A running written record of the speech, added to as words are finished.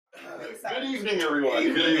Good evening, everyone.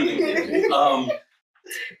 Good evening.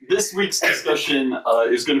 This week's discussion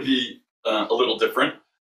is going to be a little different,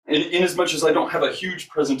 in as much as I don't have a huge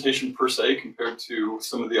presentation per se compared to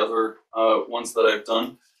some of the other ones that I've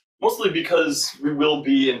done, mostly because we will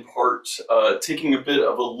be in part taking a bit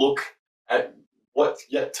of a look at what's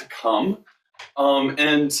yet to come,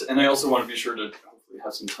 and I also want to be sure to hopefully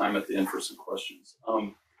have some time at the end for some questions.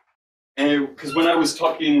 And because when I was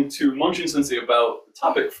talking to Munjin Sensei about the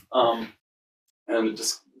topic and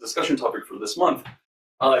the discussion topic for this month,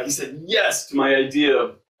 he said yes to my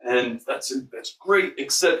idea, and that's great,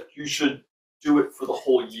 except you should do it for the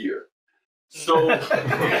whole year. So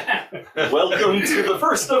welcome to the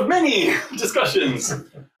first of many discussions.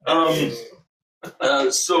 One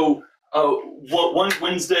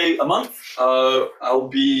Wednesday a month, I'll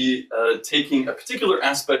be taking a particular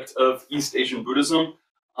aspect of East Asian Buddhism,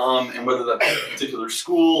 and whether that be a particular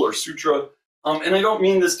school or sutra. And I don't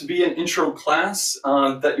mean this to be an intro class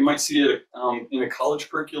that you might see at in a college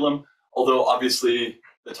curriculum, although obviously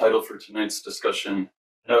the title for tonight's discussion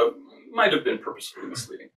might have been purposefully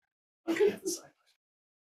misleading. Okay.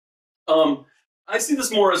 I see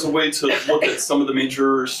this more as a way to look at some of the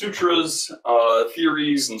major sutras,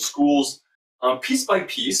 theories, and schools, piece by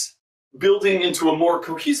piece, building into a more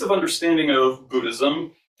cohesive understanding of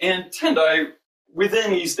Buddhism and Tendai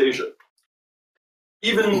within East Asia.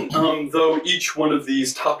 Even though each one of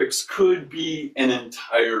these topics could be an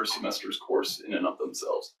entire semester's course in and of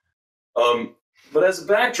themselves. But as a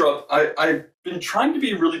backdrop, I've been trying to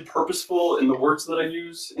be really purposeful in the words that I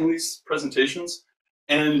use in these presentations,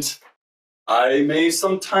 and I may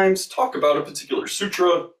sometimes talk about a particular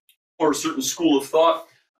sutra or a certain school of thought,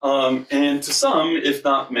 and to some, if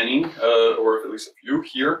not many, or at least a few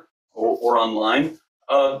here or online,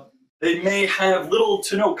 they may have little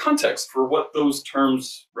to no context for what those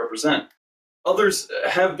terms represent. Others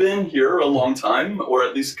have been here a long time, or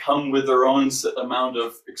at least come with their own amount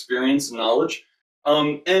of experience and knowledge,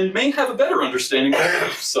 and may have a better understanding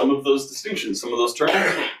of some of those distinctions, some of those terms.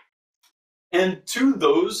 And to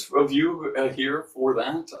those of you here for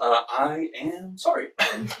that, I am sorry.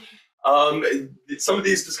 Some of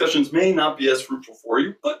these discussions may not be as fruitful for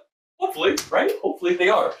you, but hopefully, right? Hopefully they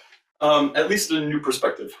are, at least a new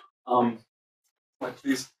perspective.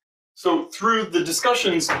 Please. So through the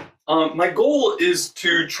discussions, my goal is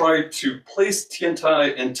to try to place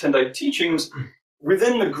Tientai and Tendai teachings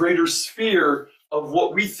within the greater sphere of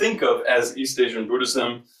what we think of as East Asian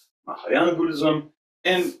Buddhism, Mahayana Buddhism,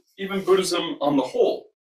 and even Buddhism on the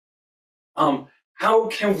whole. How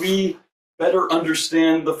can we better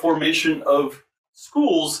understand the formation of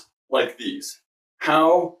schools like these?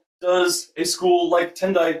 How does a school like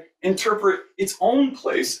Tendai interpret its own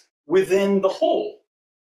place within the whole?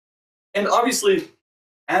 And obviously,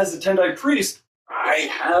 as a Tendai priest, I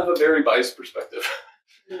have a very biased perspective.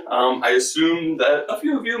 I assume that a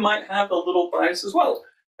few of you might have a little bias as well.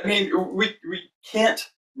 I mean, we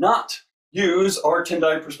can't not use our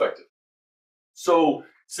Tendai perspective. So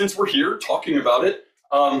since we're here talking about it,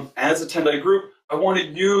 as a Tendai group, I want to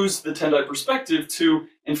use the Tendai perspective to,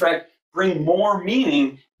 in fact, bring more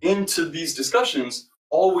meaning into these discussions,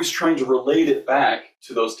 always trying to relate it back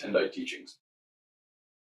to those Tendai teachings.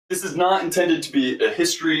 This is not intended to be a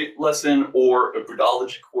history lesson or a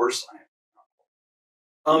Buddhology course.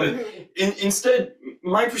 Instead,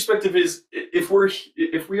 my perspective is if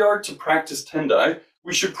we are to practice Tendai,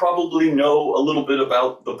 we should probably know a little bit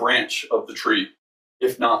about the branch of the tree,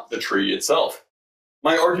 if not the tree itself.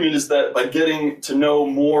 My argument is that by getting to know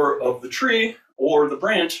more of the tree or the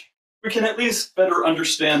branch, we can at least better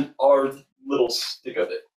understand our little stick of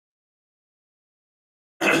it.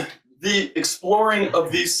 The exploring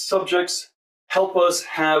of these subjects help us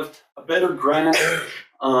have a better grasp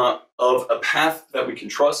of a path that we can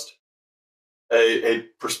trust, a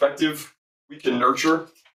perspective we can nurture,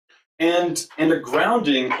 and a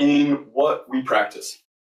grounding in what we practice.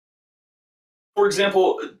 For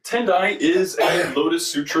example, Tendai is a Lotus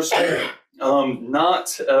Sutra school,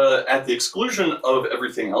 not at the exclusion of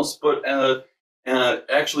everything else, but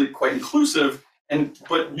actually quite inclusive,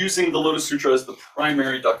 but using the Lotus Sutra as the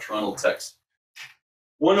primary doctrinal text.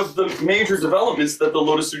 One of the major developments that the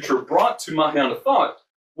Lotus Sutra brought to Mahayana thought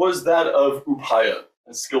was that of upaya,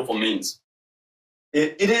 and skillful means.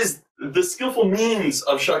 It is the skillful means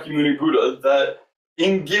of Shakyamuni Buddha that,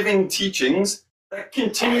 in giving teachings, that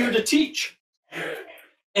continue to teach.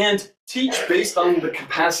 And teach based on the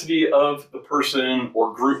capacity of the person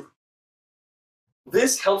or group.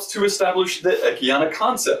 This helps to establish the Ekayana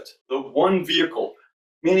concept, the one vehicle,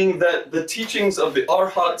 meaning that the teachings of the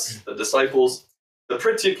Arhats, the disciples, the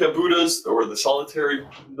Pratyeka Buddhas, or the solitary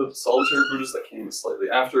Buddhas that came slightly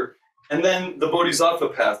after, and then the Bodhisattva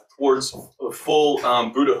path towards full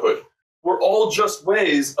Buddhahood, were all just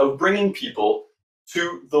ways of bringing people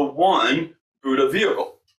to the one Buddha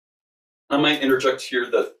vehicle. I might interject here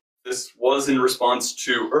that this was in response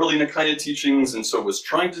to early Nikaya teachings, and so was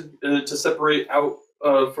trying to separate out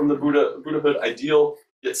from the Buddhahood ideal,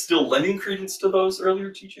 yet still lending credence to those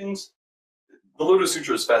earlier teachings. The Lotus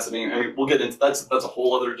Sutra is fascinating. I mean, we'll get into that's a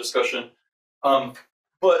whole other discussion.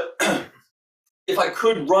 But if I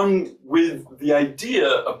could run with the idea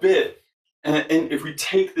a bit, and if we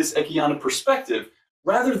take this Ekiyana perspective,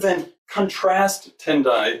 rather than contrast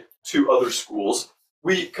Tendai to other schools,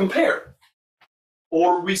 we compare.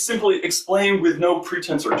 Or we simply explain with no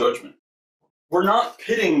pretense or judgment. We're not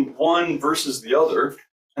pitting one versus the other,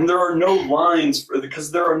 and there are no lines because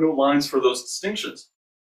there are no lines for those distinctions.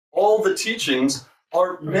 All the teachings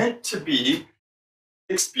are meant to be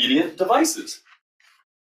expedient devices,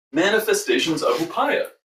 manifestations of upaya,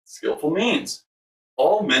 skillful means,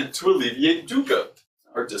 all meant to alleviate dukkha,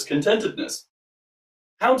 our discontentedness.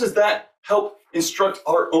 How does that help instruct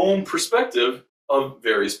our own perspective of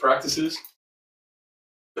various practices,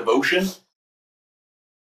 devotion,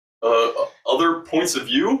 other points of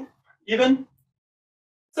view, even,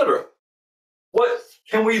 etc.? What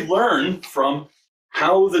can we learn from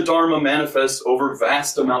how the Dharma manifests over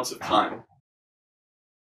vast amounts of time?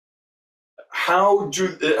 How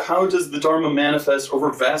does the Dharma manifest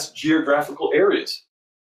over vast geographical areas?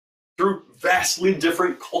 Through vastly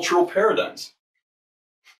different cultural paradigms.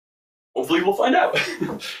 Hopefully we'll find out.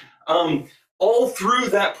 All through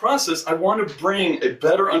that process, I want to bring a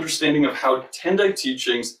better understanding of how Tendai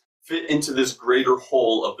teachings fit into this greater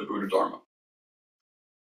whole of the Buddhadharma.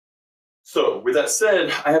 So, with that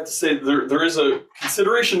said, I have to say there is a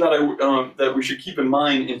consideration that that we should keep in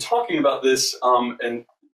mind in talking about this, and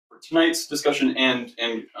for tonight's discussion and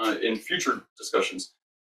in future discussions.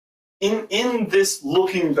 In this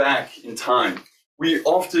looking back in time, we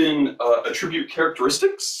often attribute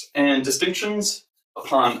characteristics and distinctions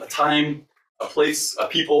upon a time, a place, a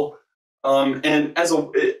people, and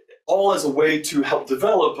all as a way to help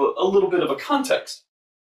develop a little bit of a context.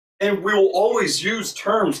 And we will always use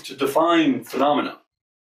terms to define phenomena.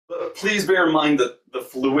 But please bear in mind that the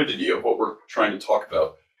fluidity of what we're trying to talk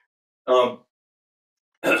about.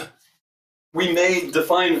 We may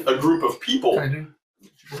define a group of people.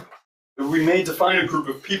 We may define a group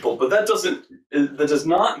of people, but that does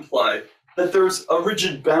not imply that there's a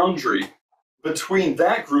rigid boundary between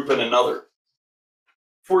that group and another.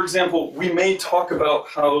 For example, we may talk about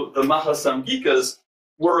how the Mahasamgikas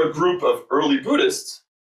were a group of early Buddhists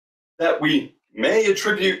that we may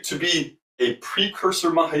attribute to be a precursor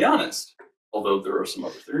Mahayanist, although there are some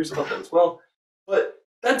other theories about that as well. But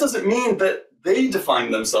that doesn't mean that they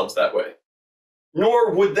define themselves that way,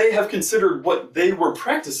 nor would they have considered what they were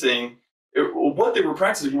practicing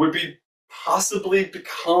would be possibly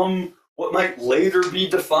become what might later be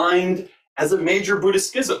defined as a major Buddhist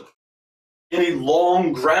schism in a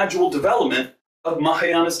long, gradual development of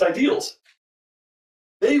Mahayanist ideals.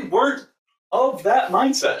 They weren't of that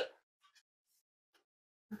mindset.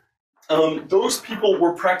 Those people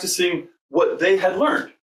were practicing what they had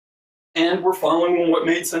learned and were following what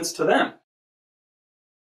made sense to them.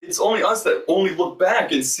 It's only us that only look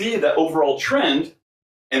back and see that overall trend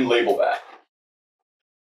and label that.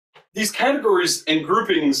 These categories and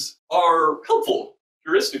groupings are helpful,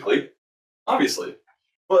 heuristically, obviously,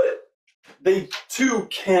 but they too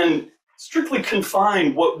can strictly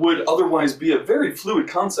confine what would otherwise be a very fluid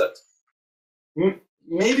concept.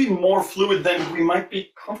 Maybe more fluid than we might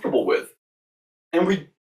be comfortable with. And we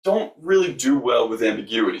don't really do well with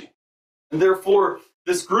ambiguity. And therefore,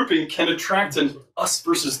 this grouping can attract an us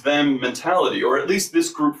versus them mentality, or at least this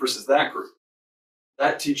group versus that group.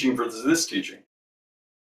 That teaching versus this teaching.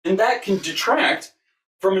 And that can detract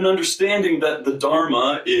from an understanding that the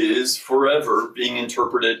Dharma is forever being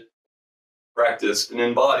interpreted, practiced, and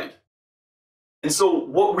embodied. And so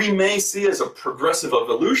what we may see as a progressive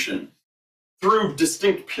evolution through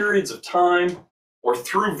distinct periods of time or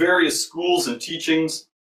through various schools and teachings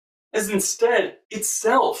is instead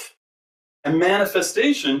itself a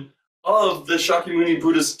manifestation of the Shakyamuni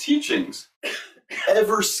Buddha's teachings,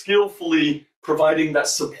 ever skillfully providing that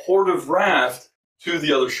supportive raft to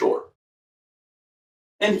the other shore.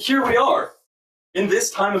 And here we are, in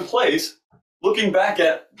this time and place, looking back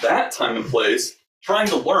at that time and place, trying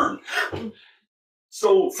to learn.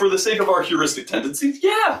 So for the sake of our heuristic tendencies,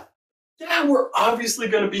 yeah, we're obviously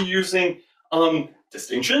going to be using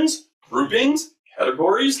distinctions, groupings,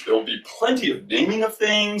 categories. There'll be plenty of naming of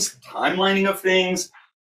things, timelining of things.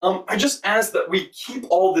 I just ask that we keep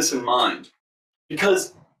all this in mind,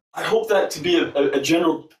 because I hope that to be a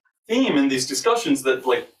general theme in these discussions that,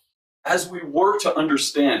 like, as we work to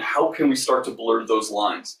understand, how can we start to blur those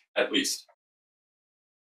lines, at least?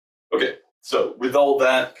 Okay, so with all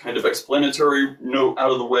that kind of explanatory note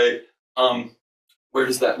out of the way, where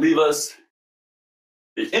does that leave us?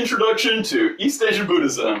 The introduction to East Asian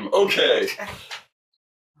Buddhism. Okay.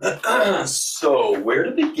 So, where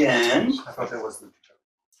to begin? I thought that was the.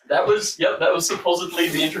 That was supposedly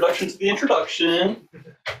the introduction to the introduction.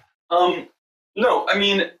 No, I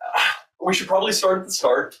mean, we should probably start at the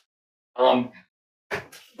start.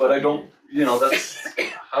 But I don't, that's,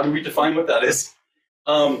 how do we define what that is?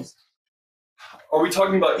 Are we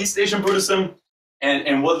talking about East Asian Buddhism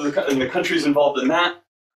and whether the countries involved in that?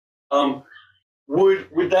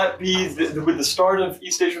 Would that be, would the start of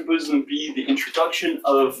East Asian Buddhism be the introduction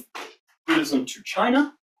of Buddhism to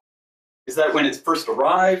China? Is that when it first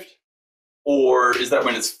arrived? Or is that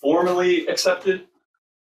when it's formally accepted?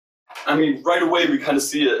 I mean, right away we kind of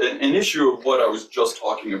see an issue of what I was just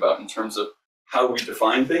talking about in terms of how we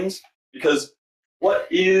define things. Because what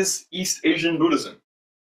is East Asian Buddhism?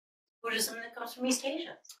 Buddhism that comes from East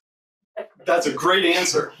Asia. That's a great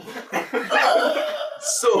answer.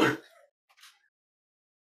 So,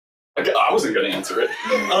 I wasn't going to answer it.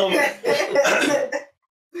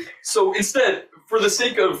 So instead, for the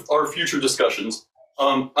sake of our future discussions,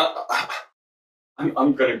 I'm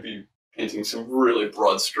going to be painting some really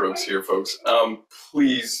broad strokes here, folks.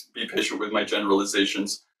 Please be patient with my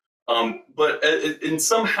generalizations. But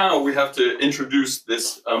somehow we have to introduce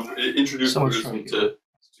this, Buddhism to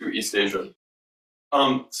East Asia.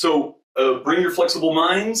 So bring your flexible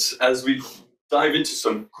minds as we dive into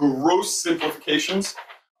some gross simplifications.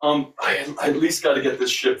 I at least got to get this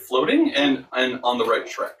ship floating and on the right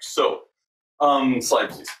track. So, slide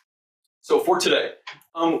please. So for today,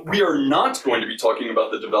 we are not going to be talking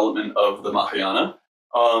about the development of the Mahayana,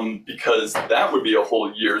 because that would be a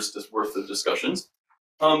whole year's worth of discussions.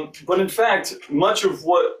 But in fact, much of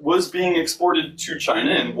what was being exported to China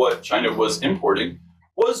and what China was importing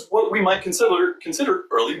was what we might consider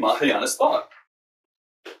early Mahayanist thought.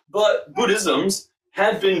 But Buddhisms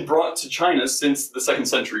had been brought to China since the 2nd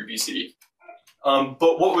century BCE.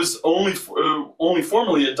 But what was only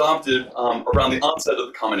formally adopted around the onset of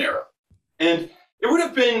the Common Era. And it would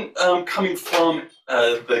have been coming from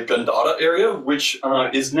the Gandhara area, which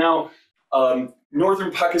is now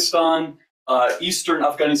northern Pakistan, eastern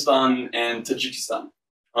Afghanistan, and Tajikistan.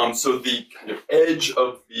 So the kind of edge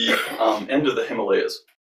of the end of the Himalayas.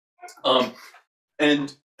 But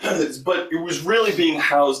it was really being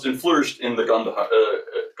housed and flourished in the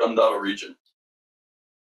Gandhara region.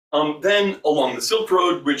 Then along the Silk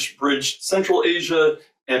Road, which bridged Central Asia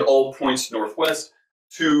and all points northwest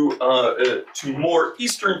to more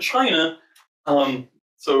eastern China.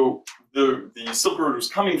 So the Silk Road was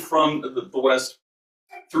coming from the west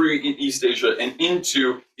through East Asia and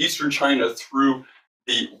into eastern China through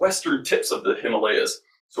the western tips of the Himalayas.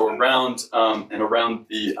 So around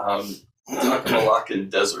the Taklamakan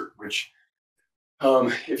Desert, which,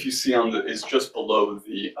 if you see is just below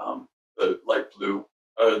the light blue,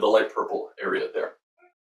 the light purple area there.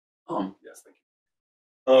 Yes, thank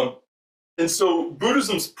you. And so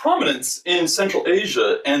Buddhism's prominence in Central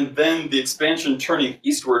Asia and then the expansion turning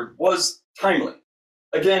eastward was timely.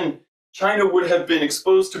 Again, China would have been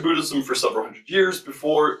exposed to Buddhism for several hundred years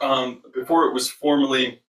before it was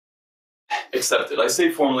formally accepted. I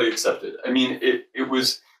say formally accepted. I mean it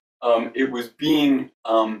was being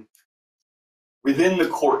within the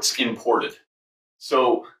courts imported.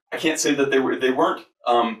 So I can't say that they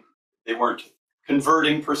weren't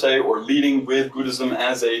converting per se or leading with Buddhism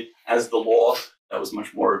as the law. That was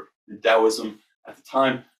much more Taoism at the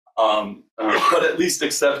time, but at least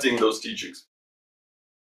accepting those teachings.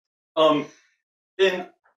 And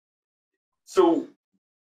so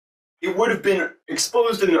it would have been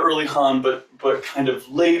exposed in the early Han, but kind of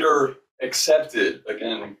later accepted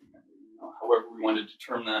again, however we want to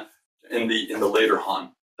term that, in the later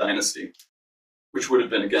Han dynasty, which would have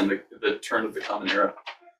been again the turn of the Common Era.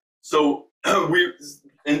 So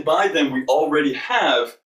by then we already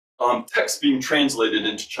have texts being translated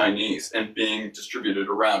into Chinese and being distributed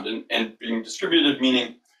around, and being distributed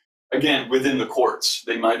meaning, again, within the courts.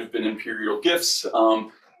 They might have been imperial gifts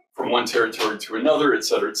from one territory to another, et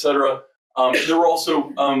cetera, et cetera. There were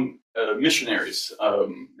also missionaries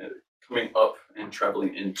coming up and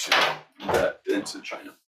traveling into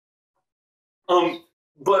China.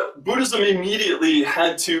 But Buddhism immediately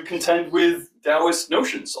had to contend with Taoist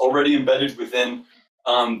notions already embedded within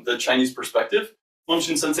the Chinese perspective.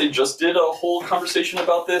 Mongxin Sensei just did a whole conversation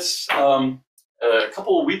about this a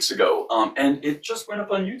couple of weeks ago, and it just went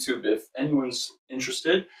up on YouTube. If anyone's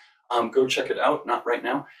interested, go check it out. Not right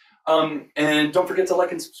now. And don't forget to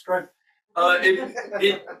like and subscribe.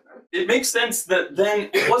 It makes sense that then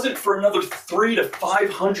it wasn't for another 300 to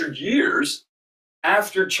 500 years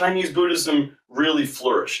after Chinese Buddhism really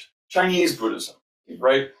flourished. Chinese Buddhism,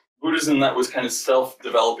 right? Buddhism that was kind of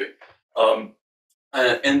self-developing,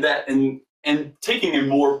 and taking a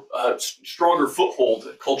more stronger foothold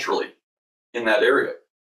culturally in that area.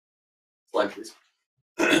 Slide, please.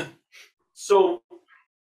 So,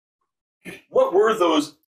 what were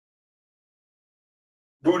those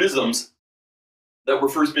Buddhisms that were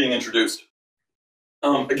first being introduced?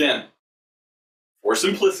 Again, for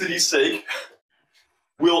simplicity's sake,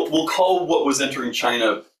 we'll call what was entering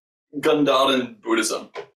China Gundaren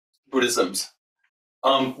Buddhisms,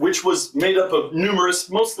 which was made up of numerous,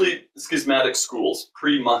 mostly schismatic schools,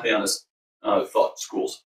 pre-Mahayanist thought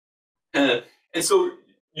schools. And so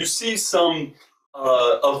you see some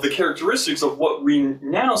of the characteristics of what we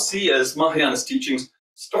now see as Mahayanist teachings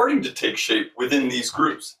starting to take shape within these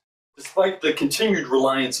groups, despite the continued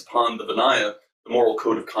reliance upon the Vinaya, the moral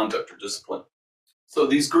code of conduct or discipline. So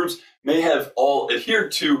these groups may have all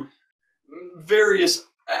adhered to various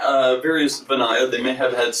Vinaya. They may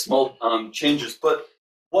have had small changes, but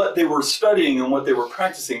what they were studying and what they were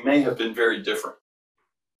practicing may have been very different.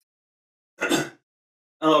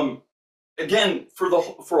 Again, for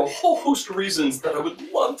a whole host of reasons that I would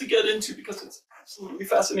love to get into because it's absolutely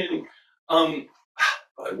fascinating,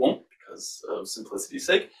 but I won't because of simplicity's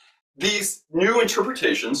sake. These new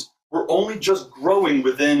interpretations were only just growing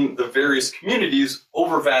within the various communities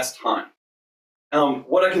over vast time.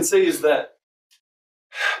 What I can say is that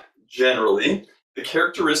generally, the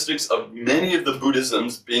characteristics of many of the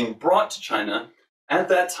Buddhisms being brought to China at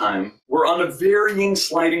that time were on a varying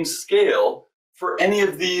sliding scale for any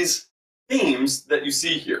of these themes that you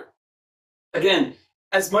see here. Again,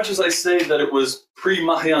 as much as I say that it was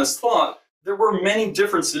pre-Mahayanist thought, there were many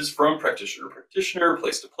differences from practitioner to practitioner,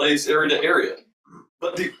 place to place, area to area.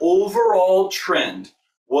 But the overall trend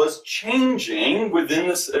was changing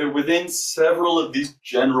within several of these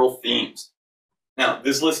general themes. Now,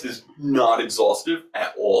 this list is not exhaustive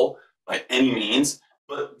at all by any means,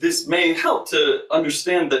 but this may help to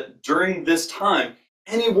understand that during this time,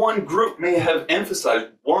 any one group may have emphasized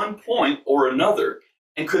one point or another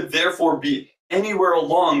and could therefore be anywhere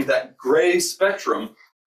along that gray spectrum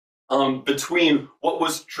between what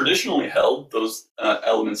was traditionally held, those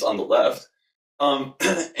elements on the left,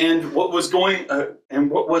 and what was going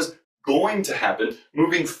to happen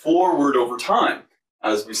moving forward over time,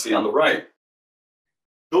 as we see on the right.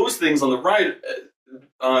 Those things on the right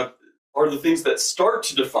are the things that start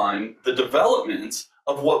to define the developments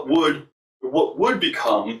of what would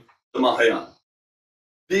become the Mahayana.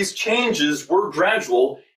 These changes were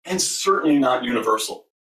gradual and certainly not universal.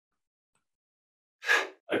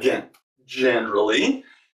 Again, generally,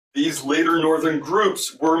 these later northern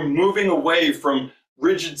groups were moving away from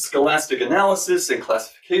rigid scholastic analysis and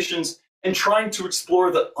classifications and trying to explore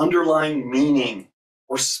the underlying meaning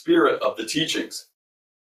or spirit of the teachings.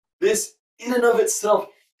 This, in and of itself,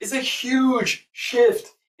 is a huge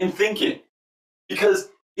shift in thinking because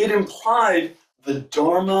it implied the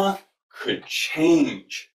Dharma could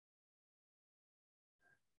change.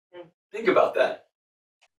 Think about that.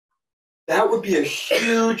 That would be a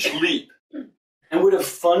huge leap and would have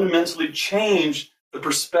fundamentally changed the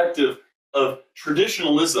perspective of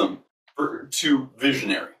traditionalism to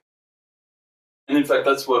visionary. And in fact,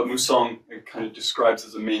 that's what Musong kind of describes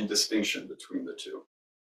as a main distinction between the two.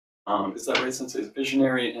 Is that right, Sensei?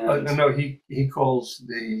 Visionary and... No, he calls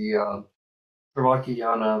the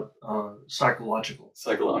Travatiyana psychological.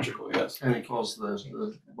 Psychological, yes. And he calls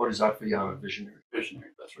the Bodhisattvayana visionary.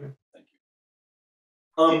 Visionary, that's right. Thank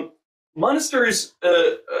you. Monasteries,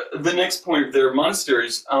 the next point there,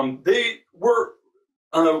 monasteries, they were,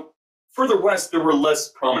 further west, they were less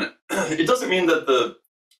prominent. It doesn't mean that the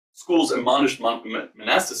schools admonished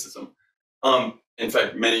monasticism. In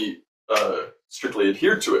fact, many strictly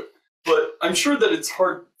adhered to it. But I'm sure that it's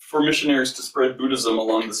hard for missionaries to spread Buddhism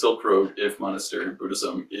along the Silk Road if monastery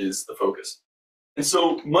Buddhism is the focus. And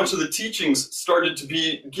so much of the teachings started to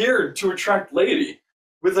be geared to attract laity,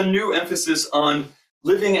 with a new emphasis on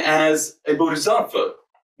living as a bodhisattva,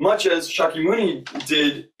 much as Shakyamuni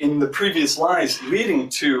did in the previous lives leading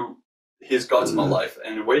to his Gautama life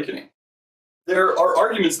and awakening. There are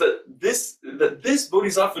arguments that this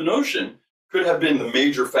bodhisattva notion could have been the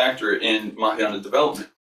major factor in Mahayana development.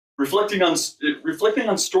 Reflecting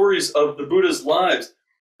on stories of the Buddha's lives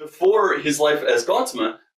before his life as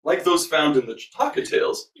Gautama, like those found in the Jataka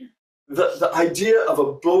tales, the idea of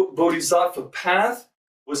a bodhisattva path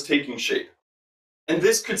was taking shape. And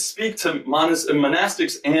this could speak to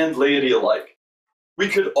monastics and laity alike. we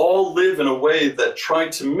could all live in a way that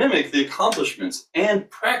tried to mimic the accomplishments and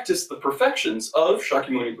practice the perfections of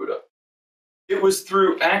Shakyamuni Buddha. It was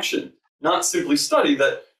through action, not simply study,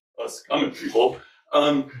 that us common people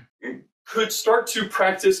could start to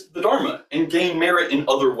practice the Dharma and gain merit in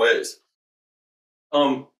other ways.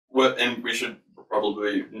 And we should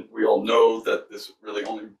probably, we all know that this really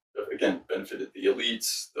only, again, benefited the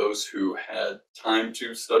elites, those who had time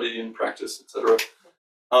to study and practice, etc.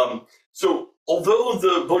 So although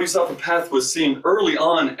the Bodhisattva path was seen early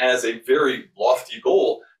on as a very lofty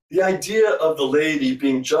goal, the idea of the laity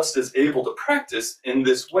being just as able to practice in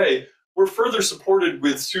this way were further supported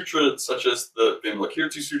with sutras such as the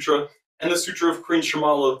Vimalakirti Sutra and the Sutra of Queen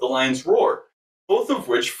Shamala of the Lion's Roar, both of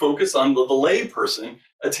which focus on the lay person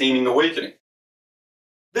attaining awakening.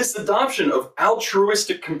 This adoption of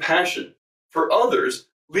altruistic compassion for others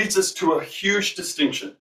leads us to a huge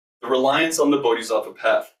distinction: the reliance on the Bodhisattva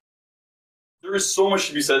path. There is so much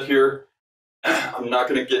to be said here. I'm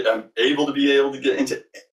able to get into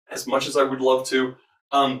as much as I would love to.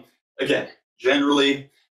 Again,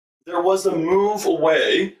 generally, there was a move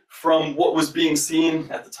away from what was being seen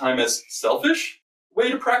at the time as selfish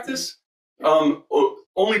way to practice,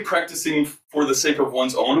 only practicing for the sake of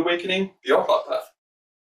one's own awakening, the Arhat path,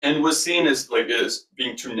 and was seen as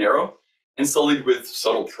being too narrow and sullied with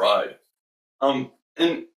subtle pride.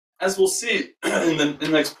 And as we'll see in the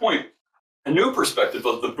next point, a new perspective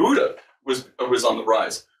of the Buddha was on the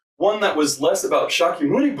rise, one that was less about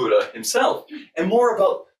Shakyamuni Buddha himself and more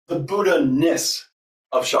about the Buddha-ness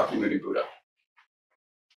of Shakyamuni Buddha.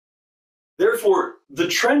 Therefore, the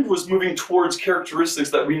trend was moving towards characteristics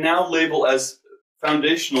that we now label as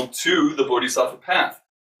foundational to the Bodhisattva path,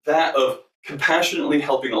 that of compassionately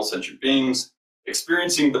helping all sentient beings,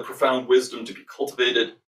 experiencing the profound wisdom to be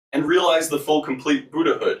cultivated, and realize the full complete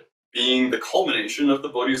Buddhahood, being the culmination of the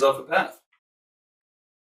Bodhisattva path.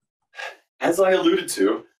 As I alluded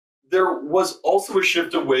to, there was also a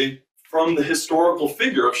shift away from the historical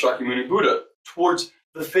figure of Shakyamuni Buddha towards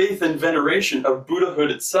the faith and veneration of Buddhahood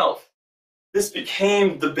itself. This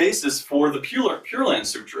became the basis for the Pure Land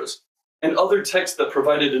Sutras and other texts that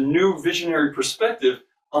provided a new visionary perspective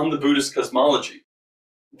on the Buddhist cosmology.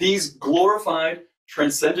 These glorified,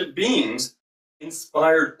 transcendent beings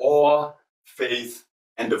inspired awe, faith,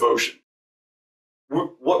 and devotion.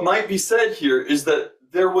 What might be said here is that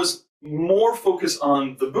there was more focus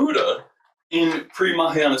on the Buddha in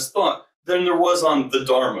pre-Mahayanist thought than there was on the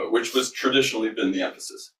Dharma, which was traditionally been the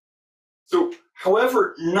emphasis. So,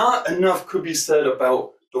 however, not enough could be said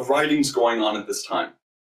about the writings going on at this time.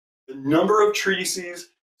 The number of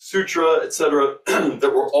treatises, sutra, etc.,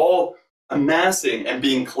 that were all amassing and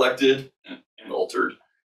being collected and altered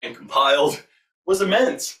and compiled was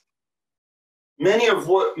immense. Many of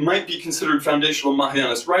what might be considered foundational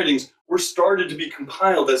Mahayanist writings were started to be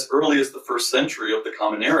compiled as early as the 1st century of the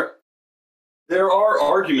Common Era. There are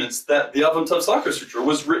arguments that the Avantamsaka Sutra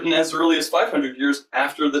was written as early as 500 years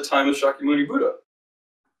after the time of Shakyamuni Buddha.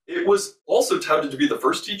 It was also touted to be the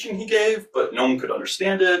first teaching he gave, but no one could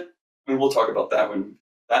understand it. And we'll talk about that when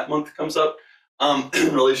that month comes up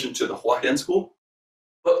in relation to the Huayan school.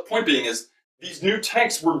 But the point being is, these new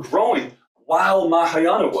texts were growing while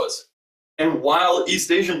Mahayana was, and while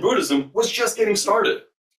East Asian Buddhism was just getting started.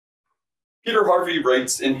 Peter Harvey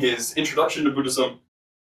writes in his Introduction to Buddhism,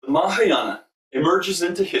 the Mahayana emerges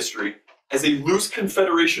into history as a loose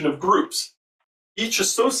confederation of groups, each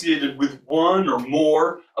associated with one or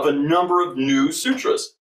more of a number of new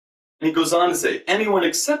sutras. And he goes on to say, anyone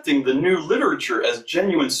accepting the new literature as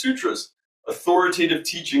genuine sutras, authoritative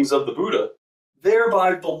teachings of the Buddha,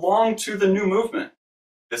 thereby belong to the new movement.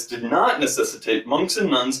 This did not necessitate monks and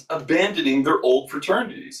nuns abandoning their old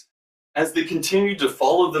fraternities, as they continued to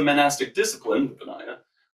follow the monastic discipline, the Vinaya,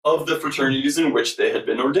 of the fraternities in which they had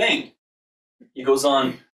been ordained. He goes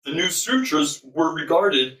on, the new sutras were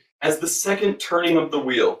regarded as the second turning of the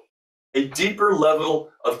wheel, a deeper level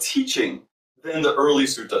of teaching than the early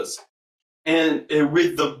suttas, and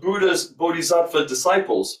with the Buddha's bodhisattva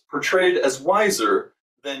disciples portrayed as wiser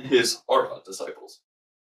than his arhat disciples.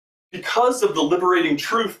 Because of the liberating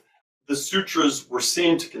truth the sutras were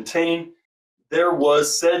seen to contain, there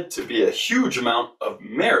was said to be a huge amount of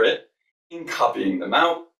merit in copying them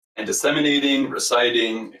out and disseminating,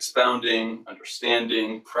 reciting, expounding,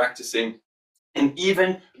 understanding, practicing, and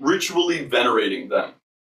even ritually venerating them.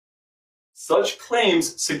 Such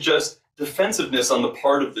claims suggest defensiveness on the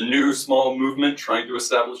part of the new small movement trying to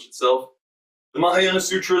establish itself. The Mahayana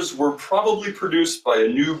Sutras were probably produced by a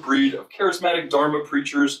new breed of charismatic Dharma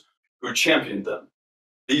preachers who championed them.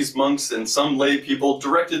 These monks and some lay people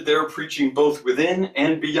directed their preaching both within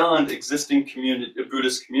and beyond existing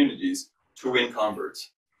Buddhist communities to win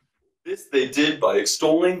converts. This they did by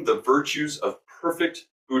extolling the virtues of perfect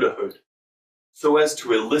Buddhahood, so as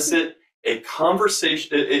to elicit a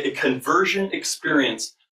conversion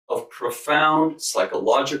experience of profound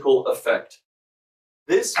psychological effect.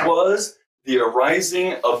 This was the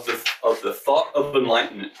arising of the thought of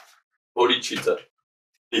enlightenment, bodhicitta,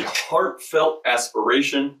 the heartfelt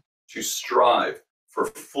aspiration to strive for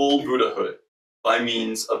full Buddhahood by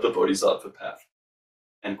means of the Bodhisattva path.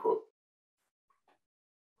 End quote.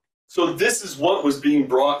 So this is what was being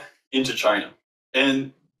brought into China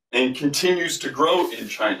and continues to grow in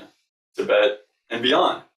China, Tibet, and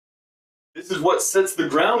beyond. This is what sets the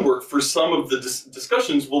groundwork for some of the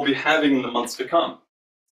discussions we'll be having in the months to come.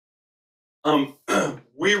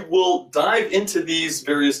 We will dive into these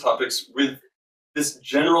various topics with this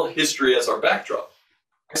general history as our backdrop.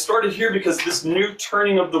 I started here because this new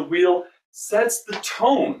turning of the wheel sets the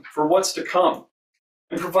tone for what's to come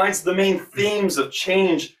and provides the main themes of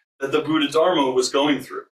change that the Buddhadharma was going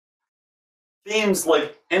through. Themes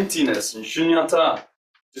like emptiness and shunyata,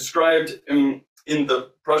 described in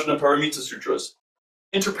the Prajnaparamita Sutras,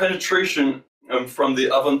 interpenetration from the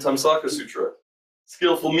Avantamsaka Sutra,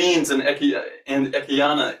 skillful means and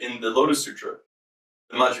ekayana in the Lotus Sutra,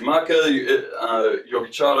 the Majjhimaka,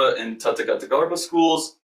 Yogichara, and Tathagata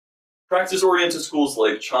schools, practice-oriented schools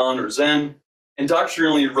like Chan or Zen, and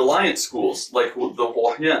doctrinally reliant schools like the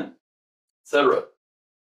Huayan, etc.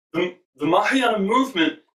 The Mahayana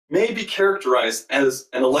movement may be characterized as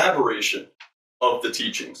an elaboration of the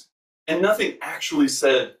teachings, and nothing actually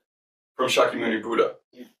said from Shakyamuni Buddha.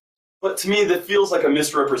 But to me, that feels like a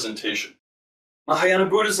misrepresentation. Mahayana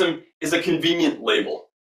Buddhism is a convenient label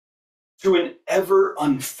to an ever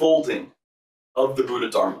unfolding of the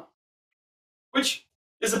Buddhadharma, which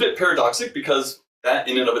is a bit paradoxic because that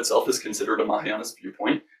in and of itself is considered a Mahayanist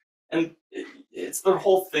viewpoint. And it's the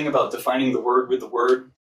whole thing about defining the word with the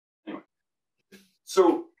word. Anyway,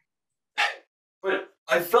 so, but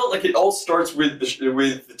I felt like it all starts with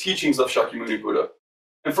the teachings of Shakyamuni Buddha.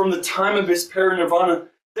 And from the time of his parinirvana,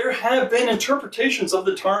 there have been interpretations of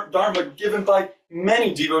the Dharma given by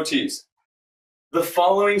many devotees. The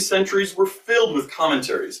following centuries were filled with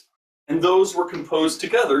commentaries, and those were composed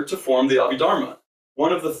together to form the Abhidharma,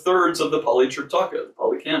 one of the thirds of the Pali Triptaka, the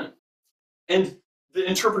Pali Canon. And the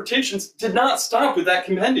interpretations did not stop with that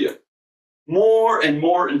compendium. More and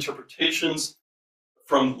more interpretations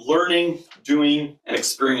from learning, doing, and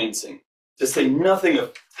experiencing, to say nothing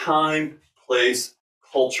of time, place,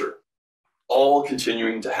 culture, all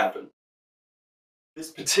continuing to happen.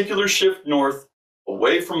 This particular shift north,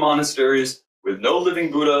 away from monasteries, with no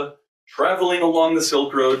living Buddha, traveling along the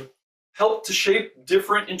Silk Road, helped to shape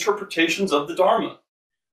different interpretations of the Dharma.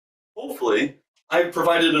 Hopefully, I've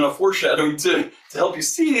provided enough foreshadowing to help you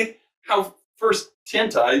see how first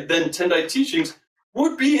Tientai, then Tendai teachings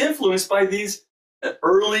would be influenced by these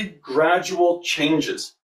early gradual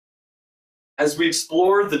changes. As we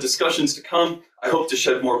explore the discussions to come, I hope to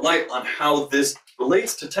shed more light on how this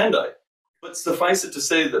relates to Tendai. But suffice it to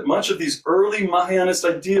say that much of these early Mahayanist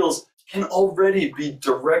ideals can already be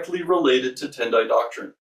directly related to Tendai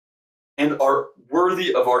doctrine and are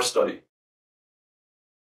worthy of our study.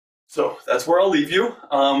 So that's where I'll leave you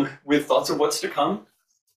with thoughts of what's to come.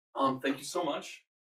 Thank you so much.